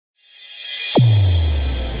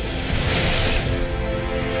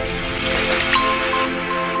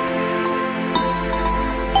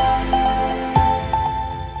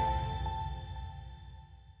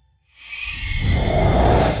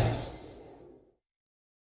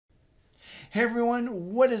Hey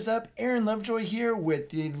everyone, what is up? Aaron Lovejoy here with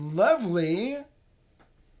the lovely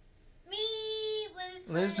me,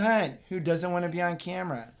 Liz Hunt, who doesn't want to be on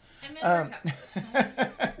camera. I'm in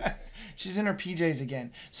She's in her PJs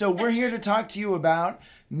again. So we're here to talk to you about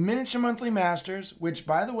Miniature Monthly Masters, which,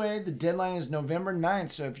 by the way, the deadline is November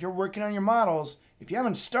 9th. So if you're working on your models, if you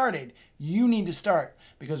haven't started, you need to start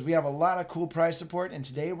because we have a lot of cool prize support, and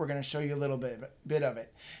today we're going to show you a little bit of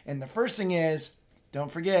it. And the first thing is,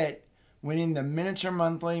 don't forget, winning the Miniature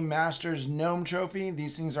Monthly Masters Gnome Trophy.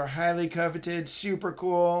 These things are highly coveted, super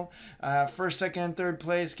cool. First, second, and third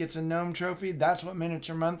place gets a Gnome Trophy. That's what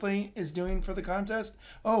Miniature Monthly is doing for the contest.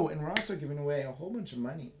 Oh, and we're also giving away a whole bunch of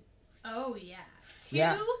money. Oh, yeah.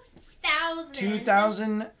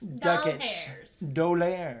 2,000 ducats.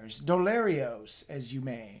 Dolarios, as you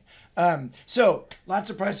may. So,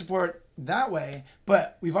 lots of prize support that way.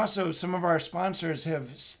 But we've also, some of our sponsors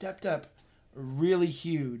have stepped up really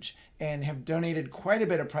huge and have donated quite a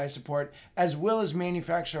bit of prize support, as well as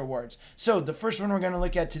manufacturer awards. So the first one we're going to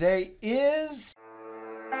look at today is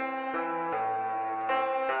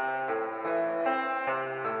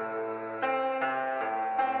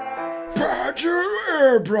Badger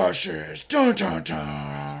Airbrushes. Dun dun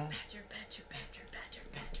dun.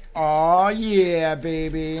 Oh yeah,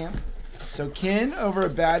 baby. So Ken over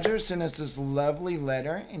at Badger sent us this lovely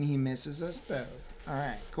letter, and he misses us both. All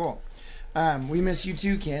right, cool. We miss you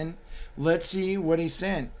too, Ken. Let's see what he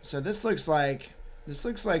sent. So this looks like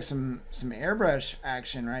some airbrush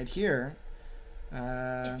action right here.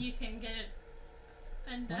 If you can get it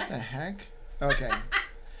undone. What the heck? Okay.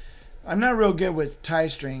 I'm not real good with tie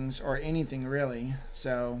strings or anything really.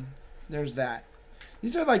 So there's that.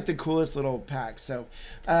 These are like the coolest little packs. So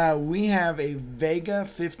we have a Vega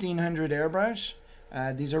 1500 airbrush.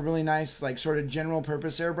 These are really nice, like sort of general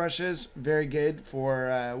purpose airbrushes. Very good for,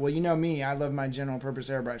 well, you know me, I love my general purpose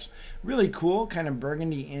airbrush. Really cool, kind of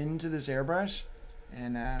burgundy into this airbrush.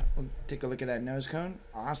 And we'll take a look at that nose cone.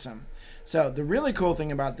 Awesome. So the really cool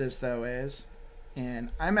thing about this though is, and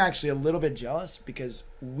I'm actually a little bit jealous because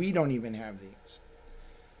we don't even have these.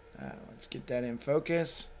 Let's get that in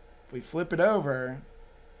focus. If we flip it over,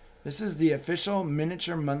 this is the official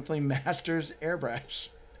Miniature Monthly Masters airbrush.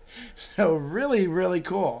 So really, really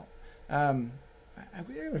cool. We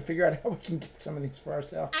gotta figure out how we can get some of these for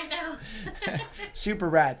ourselves. I know. Super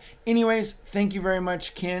rad. Anyways, thank you very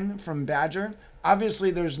much, Ken from Badger.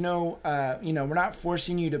 Obviously, there's no, we're not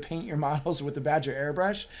forcing you to paint your models with the Badger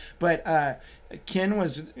airbrush, but Ken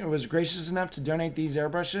was gracious enough to donate these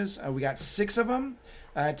airbrushes. We got 6 of them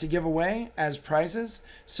to give away as prizes.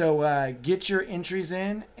 So get your entries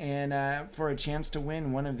in and for a chance to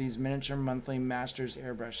win one of these Miniature Monthly Masters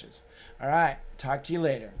airbrushes. All right, talk to you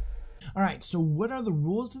later. All right, so what are the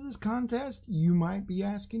rules to this contest? You might be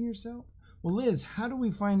asking yourself. Well, Liz, how do we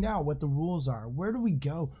find out what the rules are? Where do we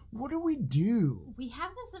go? What do we do? We have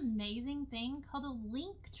this amazing thing called a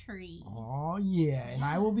link tree. Oh, yeah. And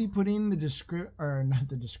I will be putting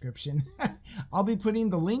I'll be putting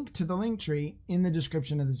the link to the link tree in the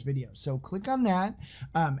description of this video. So click on that.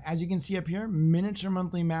 As you can see up here, Miniature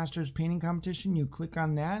Monthly Masters Painting Competition. You click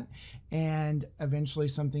on that and eventually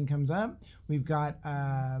something comes up. We've got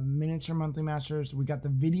Miniature Monthly Masters. We got the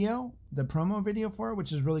video, the promo video for it,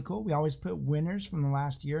 which is really cool. We always put winners from the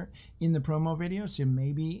last year in the promo video. So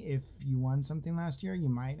maybe if you won something last year, you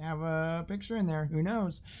might have a picture in there. Who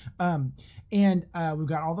knows? And we've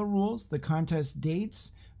got all the rules, the contest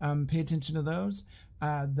dates. Pay attention to those.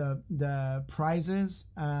 The prizes,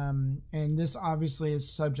 and this obviously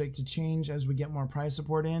is subject to change as we get more prize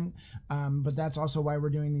support in, but that's also why we're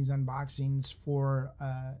doing these unboxings for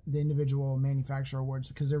the individual manufacturer awards,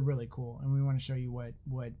 because they're really cool and we want to show you what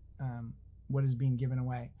is being given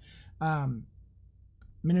away.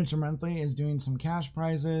 Miniature Monthly is doing some cash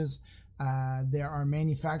prizes. There are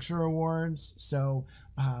manufacturer awards. So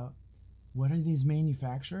what are these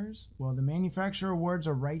manufacturers? Well, the manufacturer awards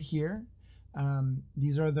are right here.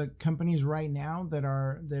 These are the companies right now that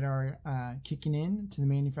are kicking in to the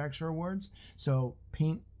manufacturer awards. So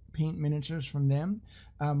paint miniatures from them.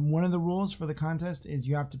 One of the rules for the contest is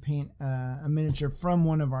you have to paint a miniature from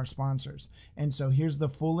one of our sponsors. And so here's the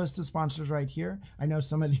full list of sponsors right here. I know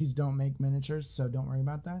some of these don't make miniatures, so don't worry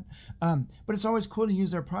about that. But it's always cool to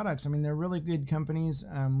use their products. I mean, they're really good companies.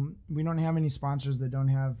 We don't have any sponsors that don't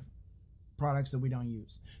have products that we don't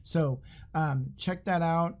use. So check that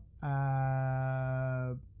out.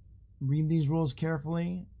 Read these rules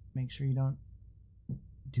carefully. Make sure you don't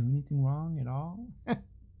do anything wrong at all.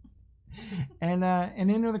 and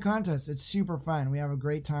enter the contest. It's super fun. We have a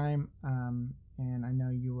great time, and I know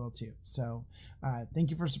you will too. So thank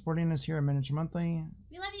you for supporting us here at Miniature Monthly.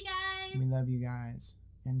 We love you guys. We love you guys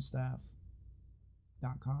and stuff.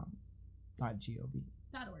 .com, .gov,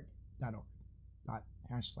 .org. .org,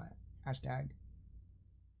 hashtag Hashtag?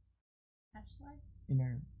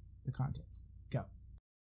 enter the contents.